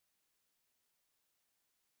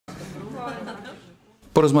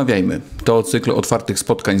Porozmawiajmy. To cykl otwartych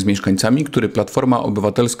spotkań z mieszkańcami, który Platforma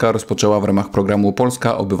Obywatelska rozpoczęła w ramach programu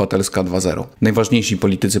Polska Obywatelska 2.0. Najważniejsi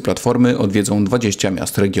politycy Platformy odwiedzą 20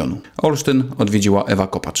 miast regionu. Olsztyn odwiedziła Ewa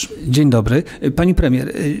Kopacz. Dzień dobry. Pani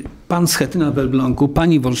premier, pan z Chetyna w Elblągu,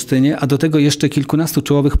 pani w Olsztynie, a do tego jeszcze kilkunastu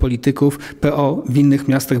czołowych polityków PO w innych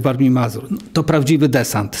miastach Warmii i Mazur. To prawdziwy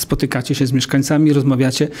desant. Spotykacie się z mieszkańcami,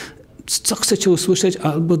 rozmawiacie. Co chcecie usłyszeć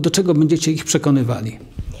albo do czego będziecie ich przekonywali?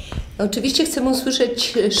 Oczywiście chcemy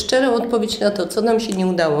usłyszeć szczerą odpowiedź na to, co nam się nie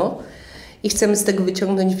udało i chcemy z tego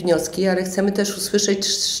wyciągnąć wnioski, ale chcemy też usłyszeć,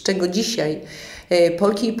 z czego dzisiaj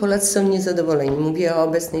Polki i Polacy są niezadowoleni. Mówię o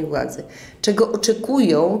obecnej władzy. Czego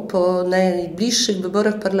oczekują po najbliższych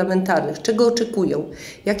wyborach parlamentarnych? Czego oczekują?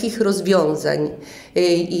 Jakich rozwiązań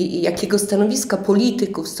i jakiego stanowiska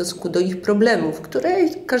polityków w stosunku do ich problemów, które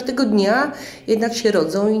każdego dnia jednak się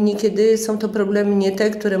rodzą i niekiedy są to problemy nie te,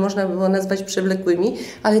 które można było nazwać przewlekłymi,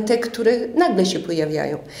 ale te, które nagle się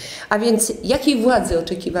pojawiają. A więc jakiej władzy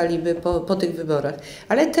oczekiwaliby po tych wyborach?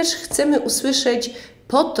 Ale też chcemy usłyszeć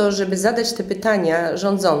po to, żeby zadać te pytania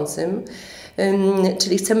rządzącym,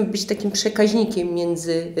 czyli chcemy być takim przekaźnikiem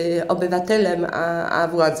między obywatelem a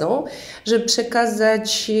władzą, żeby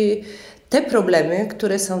przekazać te problemy,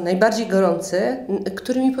 które są najbardziej gorące,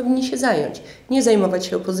 którymi powinni się zająć. Nie zajmować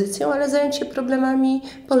się opozycją, ale zająć się problemami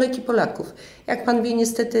Polek i Polaków. Jak pan wie,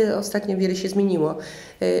 niestety ostatnio wiele się zmieniło.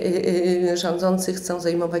 Rządzący chcą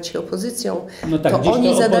zajmować się opozycją, no tak, to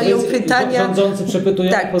oni zadają pytania. Rządzący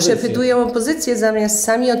przepytują opozycję. Przepytują opozycję, zamiast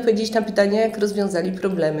sami odpowiedzieć na pytania, jak rozwiązali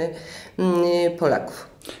problemy Polaków.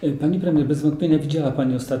 Pani premier, bez wątpienia widziała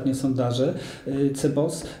pani ostatnie sondaże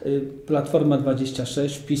CBOS, Platforma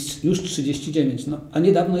 26, PiS już 39, a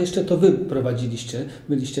niedawno jeszcze to wy prowadziliście,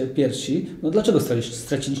 byliście pierwsi. Dlaczego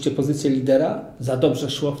straciliście pozycję lidera? Za dobrze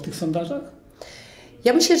szło w tych sondażach?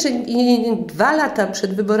 Ja myślę, że 2 lata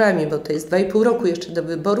przed wyborami, bo to jest 2,5 roku jeszcze do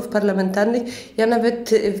wyborów parlamentarnych, ja nawet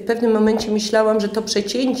w pewnym momencie myślałam, że to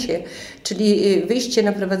przecięcie, czyli wyjście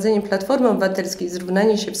na prowadzenie Platformy Obywatelskiej,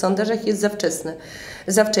 zrównanie się w sondażach jest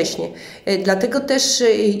za wcześnie. Dlatego też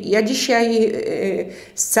ja dzisiaj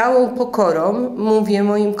z całą pokorą mówię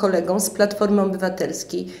moim kolegom z Platformy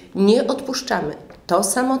Obywatelskiej, nie odpuszczamy. To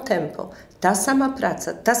samo tempo, ta sama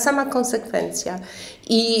praca, ta sama konsekwencja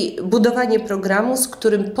i budowanie programu, z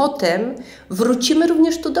którym potem wrócimy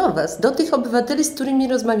również tu do was, do tych obywateli, z którymi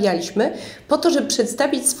rozmawialiśmy, po to, żeby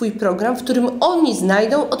przedstawić swój program, w którym oni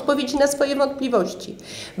znajdą odpowiedzi na swoje wątpliwości.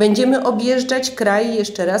 Będziemy objeżdżać kraj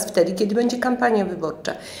jeszcze raz wtedy, kiedy będzie kampania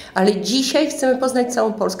wyborcza. Ale dzisiaj chcemy poznać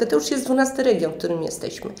całą Polskę. To już jest 12 region, w którym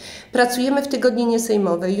jesteśmy. Pracujemy w tygodninie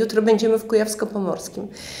sejmowej, jutro będziemy w Kujawsko-Pomorskim.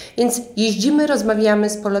 Więc jeździmy, rozmawiamy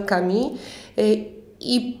z Polakami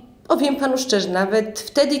i powiem panu szczerze, nawet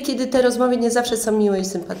wtedy, kiedy te rozmowy nie zawsze są miłe i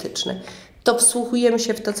sympatyczne, to wsłuchujemy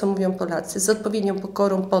się w to, co mówią Polacy, z odpowiednią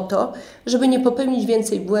pokorą po to, żeby nie popełnić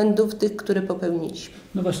więcej błędów tych, które popełniliśmy.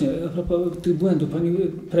 No właśnie, a propos tych błędów, pani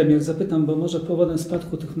premier, zapytam, bo może powodem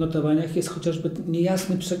spadku tych notowaniach jest chociażby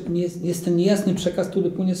ten niejasny przekaz,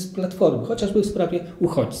 który płynie z Platformy, chociażby w sprawie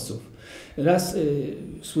uchodźców. Raz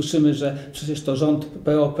słyszymy, że przecież to rząd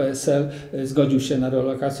PO-PSL zgodził się na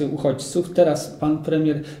relokację uchodźców. Teraz pan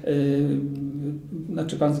premier,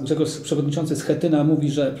 pan Grzegorz, przewodniczący z Chetyna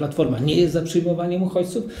mówi, że Platforma nie jest za przyjmowaniem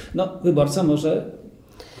uchodźców. Wyborca może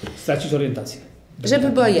stracić orientację. Żeby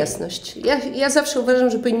była jasność. Ja zawsze uważam,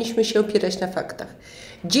 że powinniśmy się opierać na faktach.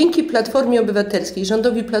 Dzięki Platformie Obywatelskiej,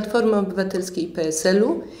 rządowi Platformy Obywatelskiej i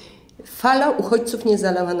PSL-u fala uchodźców nie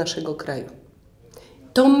zalała naszego kraju.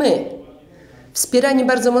 To my, wspierani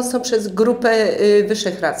bardzo mocno przez Grupę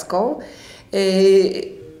Wyszehradzką,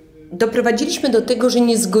 doprowadziliśmy do tego, że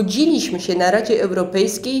nie zgodziliśmy się na Radzie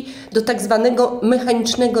Europejskiej do tak zwanego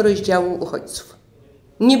mechanicznego rozdziału uchodźców.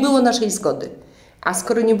 Nie było naszej zgody. A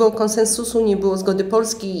skoro nie było konsensusu, nie było zgody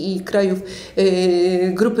Polski i krajów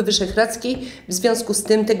Grupy Wyszehradzkiej, w związku z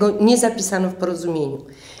tym tego nie zapisano w porozumieniu.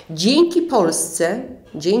 Dzięki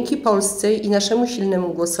Polsce i naszemu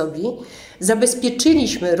silnemu głosowi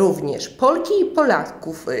zabezpieczyliśmy również Polki i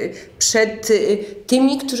Polaków przed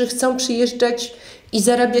tymi, którzy chcą przyjeżdżać i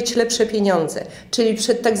zarabiać lepsze pieniądze, czyli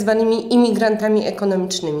przed tak zwanymi imigrantami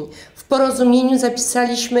ekonomicznymi. W porozumieniu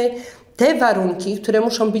zapisaliśmy te warunki, które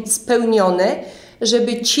muszą być spełnione,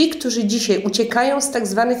 żeby ci, którzy dzisiaj uciekają z tak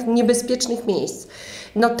zwanych niebezpiecznych miejsc,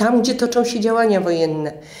 tam, gdzie toczą się działania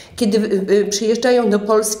wojenne, kiedy przyjeżdżają do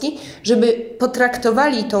Polski, żeby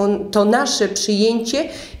potraktowali to nasze przyjęcie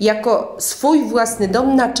jako swój własny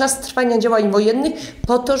dom na czas trwania działań wojennych,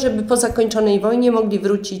 po to, żeby po zakończonej wojnie mogli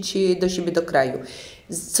wrócić do siebie, do kraju.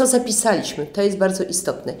 Co zapisaliśmy? To jest bardzo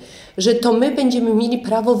istotne, że to my będziemy mieli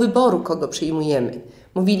prawo wyboru, kogo przyjmujemy.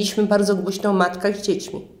 Mówiliśmy bardzo głośno o matkach z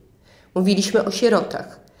dziećmi. Mówiliśmy o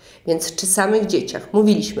sierotach, więc czy samych dzieciach.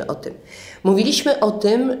 Mówiliśmy o tym. Mówiliśmy o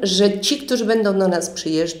tym, że ci, którzy będą do nas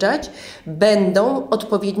przyjeżdżać, będą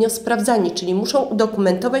odpowiednio sprawdzani, czyli muszą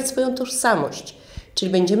udokumentować swoją tożsamość.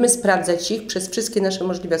 Czyli będziemy sprawdzać ich przez wszystkie nasze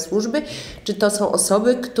możliwe służby, czy to są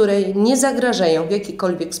osoby, które nie zagrażają w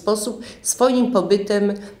jakikolwiek sposób swoim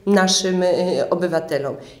pobytem naszym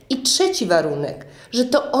obywatelom. I trzeci warunek, że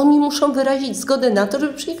to oni muszą wyrazić zgodę na to,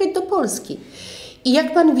 żeby przyjechać do Polski. I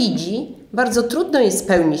jak pan widzi, bardzo trudno jest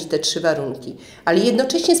spełnić te 3 warunki, ale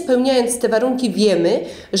jednocześnie spełniając te warunki wiemy,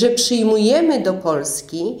 że przyjmujemy do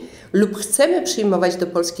Polski lub chcemy przyjmować do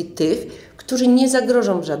Polski tych, którzy nie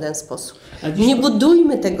zagrożą w żaden sposób. Nie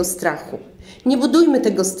budujmy tego strachu. Nie budujmy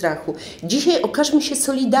tego strachu. Dzisiaj okażmy się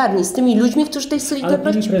solidarni z tymi ludźmi, którzy tej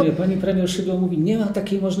solidarności... Ale pani premier Szydło mówi, nie ma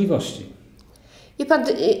takiej możliwości. Wie pan,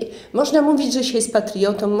 można mówić, że się jest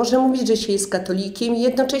patriotą, można mówić, że się jest katolikiem i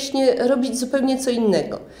jednocześnie robić zupełnie co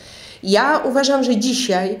innego. Ja uważam, że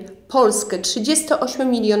dzisiaj Polskę,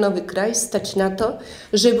 38-milionowy kraj, stać na to,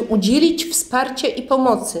 żeby udzielić wsparcia i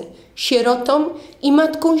pomocy sierotom i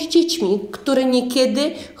matkom z dziećmi, które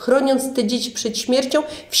niekiedy, chroniąc te dzieci przed śmiercią,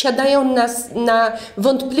 wsiadają na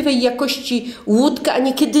wątpliwej jakości łódkę, a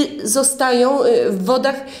niekiedy zostają w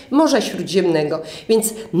wodach Morza Śródziemnego.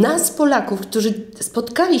 Więc nas, Polaków, którzy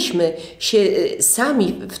spotkaliśmy się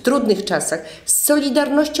sami w trudnych czasach z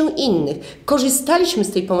solidarnością innych, korzystaliśmy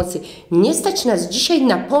z tej pomocy, nie stać nas dzisiaj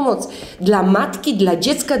na pomoc dla matki, dla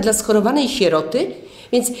dziecka, dla schorowanej sieroty.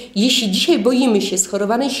 Więc jeśli dzisiaj boimy się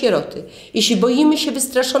schorowanej sieroty, jeśli boimy się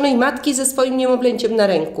wystraszonej matki ze swoim niemowlęciem na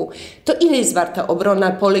ręku, to ile jest warta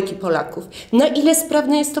obrona Polek i Polaków? Na ile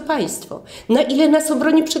sprawne jest to państwo? Na ile nas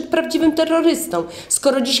obroni przed prawdziwym terrorystą?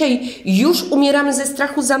 Skoro dzisiaj już umieramy ze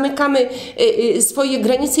strachu, zamykamy swoje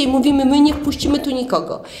granice i mówimy, my nie wpuścimy tu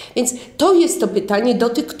nikogo. Więc to jest to pytanie do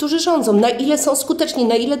tych, którzy rządzą. Na ile są skuteczni?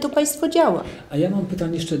 Na ile to państwo działa? A ja mam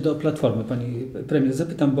pytanie jeszcze do Platformy, pani premier.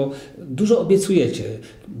 Zapytam, bo dużo obiecujecie.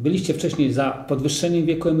 Byliście wcześniej za podwyższeniem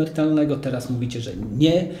wieku emerytalnego, teraz mówicie, że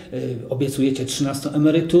nie. Obiecujecie 13.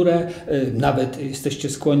 emeryturę, nawet jesteście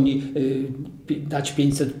skłonni dać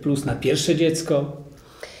 500+ na pierwsze dziecko.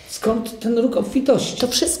 Skąd ten róg obfitości? To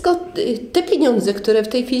wszystko, te pieniądze, które w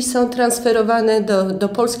tej chwili są transferowane do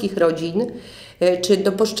polskich rodzin, czy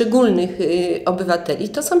do poszczególnych obywateli,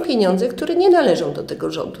 to są pieniądze, które nie należą do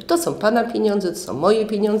tego rządu. To są pana pieniądze, to są moje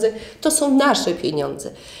pieniądze, to są nasze pieniądze.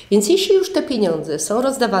 Więc jeśli już te pieniądze są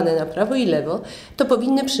rozdawane na prawo i lewo, to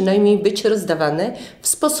powinny przynajmniej być rozdawane w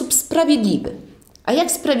sposób sprawiedliwy. A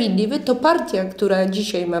jak sprawiedliwy, to partia, która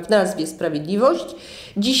dzisiaj ma w nazwie Sprawiedliwość,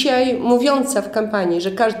 dzisiaj mówiąca w kampanii,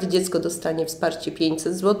 że każde dziecko dostanie wsparcie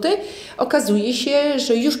 500 zł, okazuje się,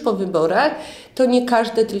 że już po wyborach to nie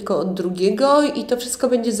każde, tylko od drugiego i to wszystko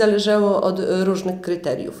będzie zależało od różnych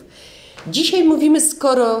kryteriów. Dzisiaj mówimy,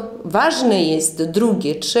 skoro ważne jest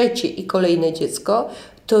drugie, trzecie i kolejne dziecko,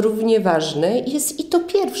 to równie ważne jest i to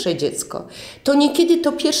pierwsze dziecko. To niekiedy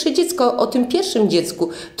to pierwsze dziecko, o tym pierwszym dziecku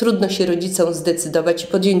trudno się rodzicom zdecydować i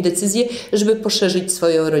podjąć decyzję, żeby poszerzyć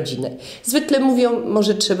swoją rodzinę. Zwykle mówią,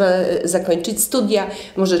 może trzeba zakończyć studia,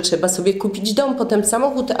 może trzeba sobie kupić dom, potem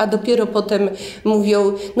samochód, a dopiero potem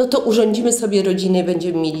mówią, no to urządzimy sobie rodzinę i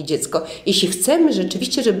będziemy mieli dziecko. Jeśli chcemy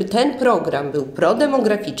rzeczywiście, żeby ten program był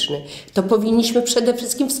prodemograficzny, to powinniśmy przede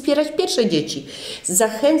wszystkim wspierać pierwsze dzieci.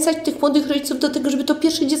 Zachęcać tych młodych rodziców do tego, żeby to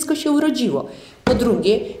pierwsze dziecko się urodziło. Po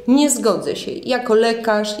drugie, nie zgodzę się, jako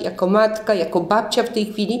lekarz, jako matka, jako babcia w tej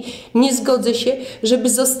chwili, nie zgodzę się, żeby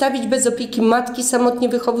zostawić bez opieki matki samotnie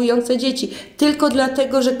wychowujące dzieci. Tylko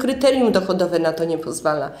dlatego, że kryterium dochodowe na to nie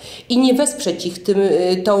pozwala. I nie wesprzeć ich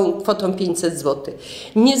tą kwotą 500 zł.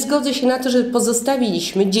 Nie zgodzę się na to, że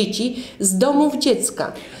pozostawiliśmy dzieci z domów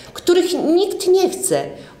dziecka, których nikt nie chce.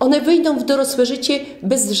 One wyjdą w dorosłe życie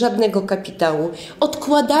bez żadnego kapitału.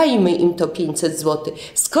 Odkładajmy im to 500 zł.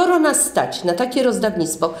 Skoro nas stać na takie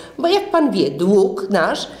rozdawnictwo, bo jak pan wie, dług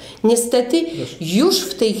nasz niestety już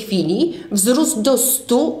w tej chwili wzrósł do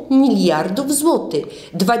 100 miliardów złotych.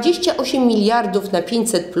 28 miliardów na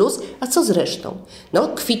 500+, a co z resztą? No,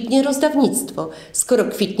 kwitnie rozdawnictwo. Skoro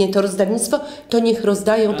kwitnie to rozdawnictwo, to niech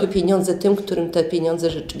rozdają te pieniądze tym, którym te pieniądze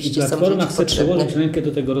rzeczywiście są potrzebne. Platforma chce przełożyć rękę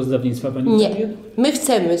do tego rozdawnictwa, pani Nie. My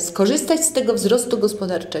chcemy skorzystać z tego wzrostu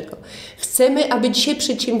gospodarczego. Chcemy, aby dzisiaj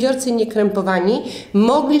przedsiębiorcy niekrępowani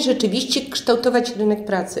mogli rzeczywiście kształtować rynek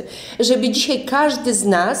pracy. Żeby dzisiaj każdy z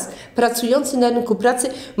nas pracujący na rynku pracy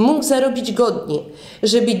mógł zarobić godnie.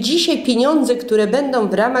 Żeby dzisiaj pieniądze, które będą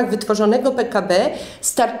w ramach wytworzonego PKB,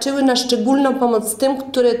 starczyły na szczególną pomoc tym,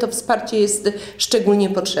 które to wsparcie jest szczególnie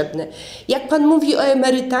potrzebne. Jak pan mówi o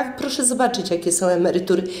emerytach, proszę zobaczyć, jakie są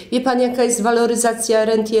emerytury. Wie pan, jaka jest waloryzacja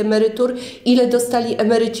rent i emerytur? Ile dostali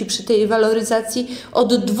emerytów emeryci przy tej waloryzacji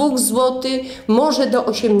od 2 zł może do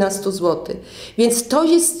 18 zł. Więc to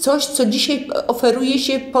jest coś, co dzisiaj oferuje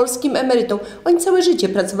się polskim emerytom. Oni całe życie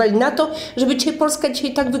pracowali na to, żeby Polska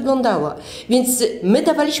dzisiaj tak wyglądała. Więc my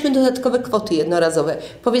dawaliśmy dodatkowe kwoty jednorazowe,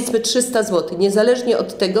 powiedzmy 300 zł, niezależnie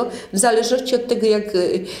od tego, w zależności od tego, jak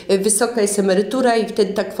wysoka jest emerytura i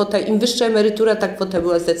wtedy ta kwota, im wyższa emerytura, ta kwota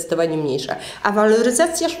była zdecydowanie mniejsza. A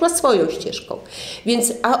waloryzacja szła swoją ścieżką.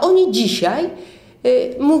 Więc, a oni dzisiaj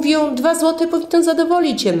mówią, 2 zł powinno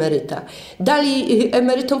zadowolić emeryta. Dali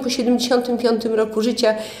emerytom po 75 roku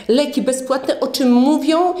życia leki bezpłatne, o czym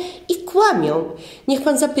mówią i kłamią. Niech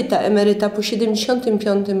pan zapyta emeryta po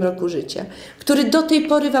 75 roku życia, który do tej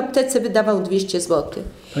pory w aptece wydawał 200 zł.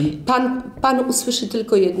 Pan usłyszy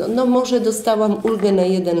tylko jedno, no może dostałam ulgę na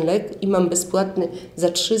 1 lek i mam bezpłatny za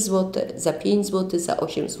 3 zł, za 5 zł, za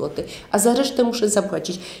 8 zł, a za resztę muszę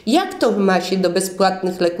zapłacić. Jak to ma się do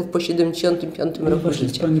bezpłatnych leków po 75 roku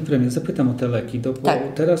życia? Pani premier, zapytam o te leki, bo tak.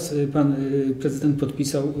 Teraz pan prezydent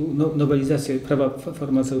podpisał nowelizację prawa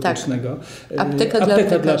farmaceutycznego. Tak. Apteka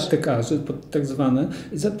dla aptekarzy, tak zwane.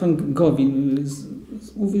 Pan Gowin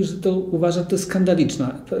mówi, że to uważa, że to jest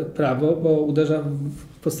skandaliczne prawo, bo uderza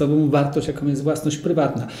w podstawową wartość, jaką jest własność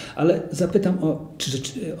prywatna. Ale zapytam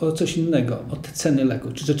o coś innego, o te ceny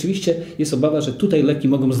leków. Czy rzeczywiście jest obawa, że tutaj leki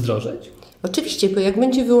mogą zdrożeć? Oczywiście, bo jak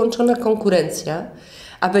będzie wyłączona konkurencja,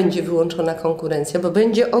 a będzie wyłączona konkurencja, bo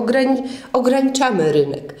ograniczamy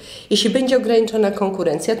rynek. Jeśli będzie ograniczona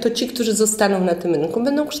konkurencja, to ci, którzy zostaną na tym rynku,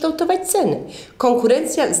 będą kształtować ceny.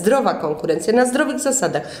 Konkurencja, zdrowa konkurencja, na zdrowych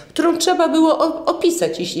zasadach, którą trzeba było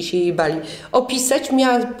opisać, jeśli się jej bali. Opisać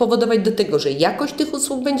miała powodować do tego, że jakość tych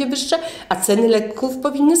usług będzie wyższa, a ceny leków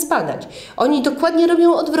powinny spadać. Oni dokładnie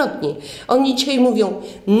robią odwrotnie. Oni dzisiaj mówią,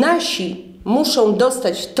 nasi muszą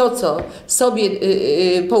dostać to, co sobie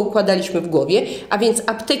poukładaliśmy w głowie, a więc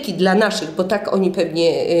apteki dla naszych, bo tak oni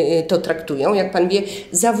pewnie to traktują, jak pan wie,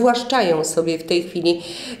 zawłaszczają sobie w tej chwili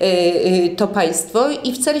to państwo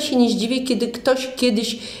i wcale się nie zdziwię, kiedy ktoś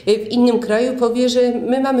kiedyś w innym kraju powie, że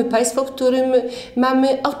my mamy państwo, w którym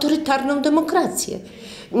mamy autorytarną demokrację.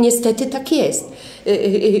 Niestety tak jest.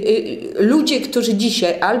 Ludzie, którzy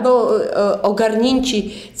dzisiaj albo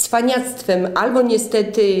ogarnięci cwaniactwem, albo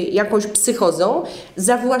niestety jakąś psychozą,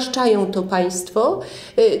 zawłaszczają to państwo,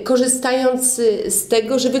 korzystając z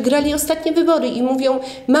tego, że wygrali ostatnie wybory i mówią,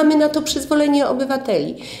 mamy na to przyzwolenie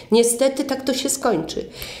obywateli. Niestety tak to się skończy.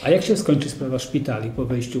 A jak się skończy sprawa szpitali po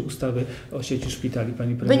wejściu ustawy o sieci szpitali,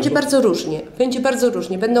 pani premier? Będzie bardzo różnie. Będzie bardzo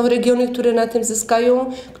różnie. Będą regiony, które na tym zyskają,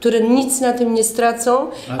 które nic na tym nie stracą,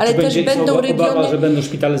 ale też będą regiony, że będą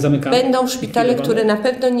szpitale zamykane? Będą szpitale, które na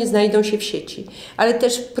pewno nie znajdą się w sieci. Ale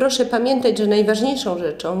też proszę pamiętać, że najważniejszą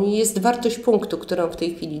rzeczą jest wartość punktu, którą w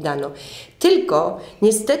tej chwili dano. Tylko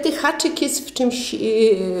niestety haczyk jest w czymś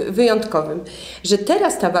wyjątkowym, że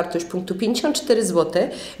teraz ta wartość punktu 54 zł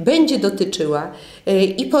będzie dotyczyła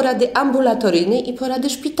i porady ambulatoryjnej, i porady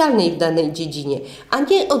szpitalnej w danej dziedzinie, a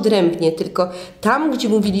nie odrębnie, tylko tam, gdzie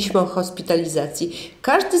mówiliśmy o hospitalizacji.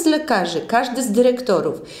 Każdy z lekarzy, każdy z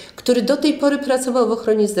dyrektorów, który do tej pory pracował w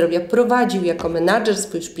ochronie zdrowia, prowadził jako menadżer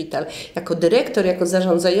swój szpital, jako dyrektor, jako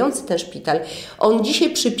zarządzający ten szpital, on dzisiaj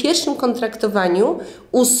przy pierwszym kontraktowaniu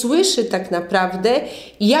usłyszy tak naprawdę,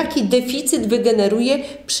 jaki deficyt wygeneruje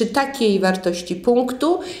przy takiej wartości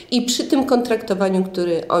punktu i przy tym kontraktowaniu,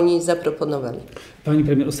 który oni zaproponowali. Pani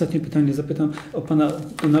premier, ostatnie pytanie zapytam o pana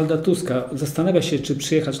Donalda Tuska. Zastanawia się, czy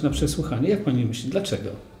przyjechać na przesłuchanie. Jak pani myśli, dlaczego?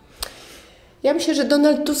 Ja myślę, że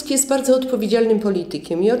Donald Tusk jest bardzo odpowiedzialnym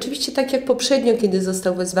politykiem i oczywiście tak jak poprzednio, kiedy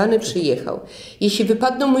został wezwany, przyjechał. Jeśli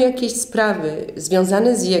wypadną mu jakieś sprawy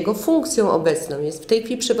związane z jego funkcją obecną, jest w tej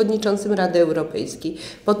chwili przewodniczącym Rady Europejskiej,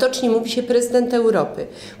 potocznie mówi się prezydent Europy,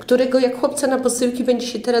 którego jak chłopca na posyłki będzie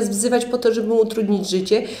się teraz wzywać po to, żeby mu utrudnić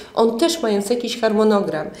życie, on też mając jakiś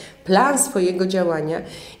harmonogram, plan swojego działania,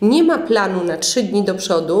 nie ma planu na 3 dni do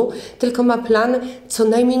przodu, tylko ma plan co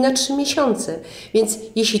najmniej na 3 miesiące. Więc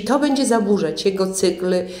jeśli to będzie zaburzać jego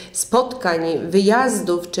cykl spotkań,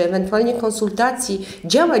 wyjazdów, czy ewentualnie konsultacji,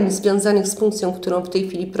 działań związanych z funkcją, którą w tej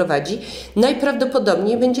chwili prowadzi,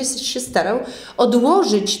 najprawdopodobniej będzie się starał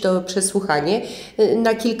odłożyć to przesłuchanie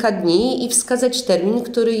na kilka dni i wskazać termin,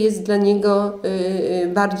 który jest dla niego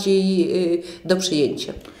bardziej do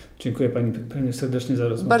przyjęcia. Dziękuję pani premier serdecznie za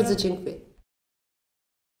rozmowę. Bardzo dziękuję.